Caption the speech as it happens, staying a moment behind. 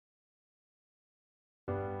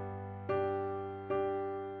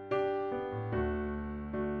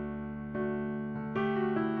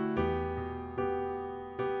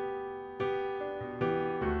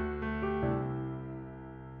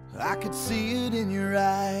I could see it in your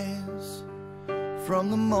eyes.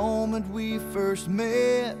 From the moment we first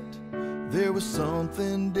met, there was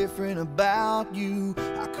something different about you.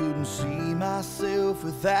 I couldn't see myself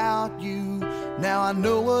without you. Now I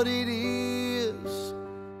know what it is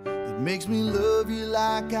that makes me love you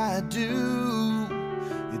like I do.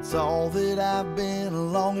 It's all that I've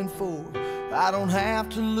been longing for. I don't have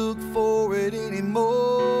to look for it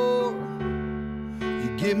anymore.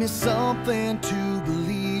 You give me something to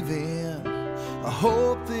believe in, a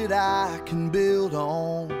hope that I can build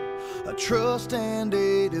on, a trust and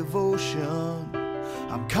a devotion.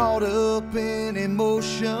 I'm caught up in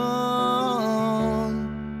emotion.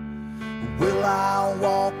 Will I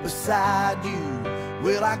walk beside you?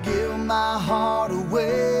 Will I give my heart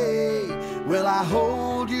away? Will I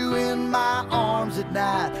hold you in my arms at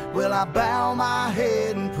night? Will I bow my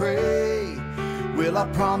head and pray? Will I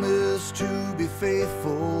promise to be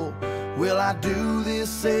faithful? Will I do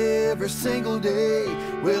this every single day?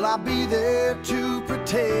 Will I be there to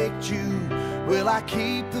protect you? Will I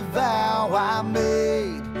keep the vow I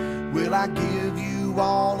made? Will I give you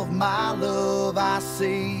all of my love? I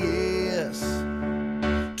say yes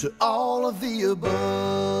to all of the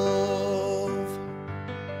above.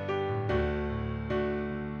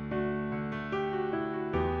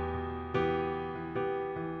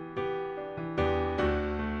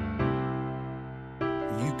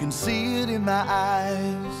 You can see it in my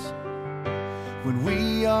eyes when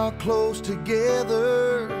we are close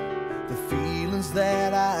together. The feelings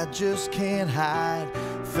that I just can't hide,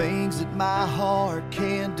 things that my heart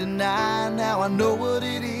can't deny. Now I know what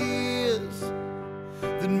it is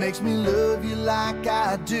that makes me love you like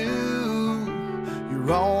I do.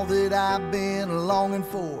 You're all that I've been longing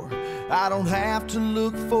for. I don't have to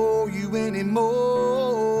look for you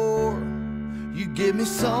anymore. You give me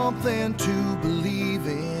something to believe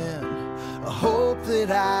in, a hope that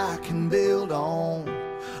I can build on,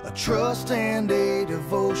 a trust and a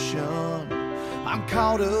devotion. I'm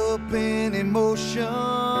caught up in emotion.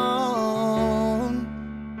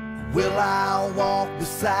 Will I walk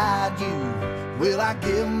beside you? Will I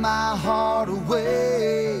give my heart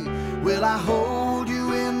away? Will I hold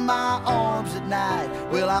you in my arms at night?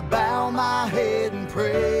 Will I bow my head and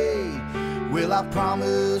pray? Will I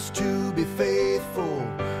promise to be faithful?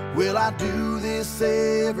 Will I do this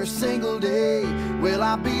every single day? Will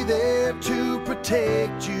I be there to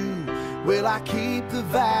protect you? Will I keep the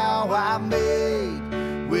vow I made?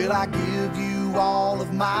 Will I give you all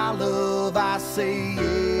of my love? I say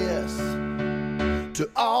yes to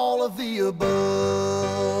all of the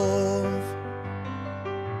above.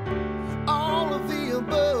 All of the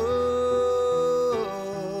above.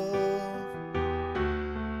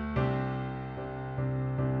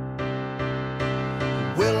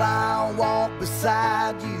 Will I walk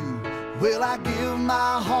beside you? Will I give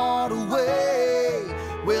my heart away?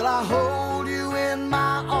 Will I hold you in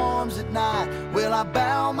my arms at night? Will I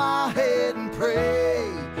bow my head and pray?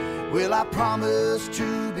 Will I promise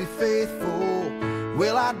to be faithful?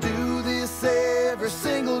 Will I do this every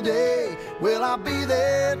single day? Will I be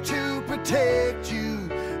there to protect you?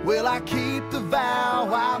 Will I keep the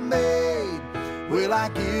vow I made? Will I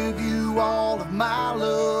give you all of my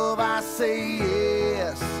love? I say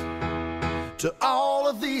yes to all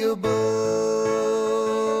of the above.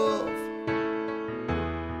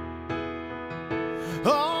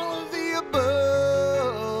 All of the above.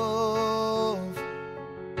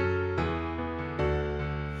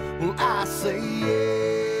 Well, I say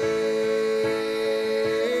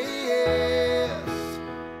yes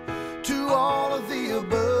to all of the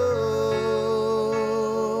above.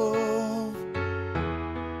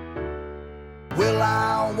 Will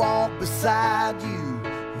I walk beside you?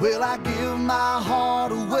 Will I give my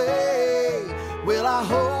heart away? Will I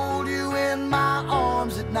hold you in my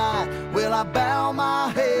arms at night? Will I bow my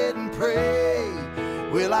head and pray?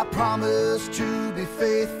 Will I promise to be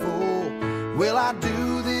faithful? Will I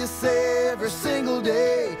do this every single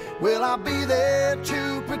day? Will I be there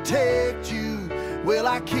to protect you? Will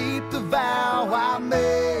I keep the vow I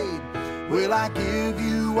made? Will I give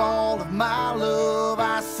you all of my love?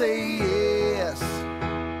 I say yes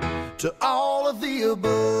to all of the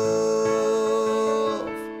above.